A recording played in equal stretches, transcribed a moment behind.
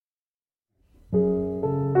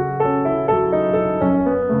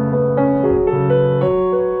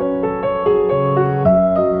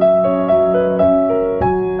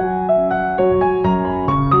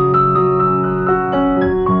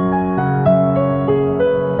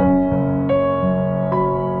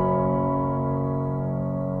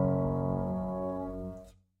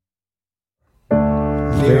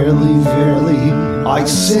I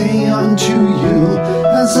say unto you,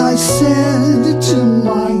 as I said to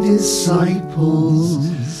my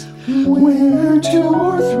disciples, where two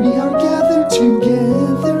or three are gathered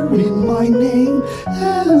together in my name,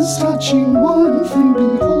 as touching one thing,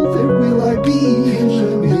 behold, there will I be in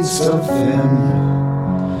the midst of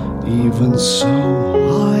them. Even so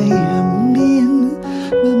I am.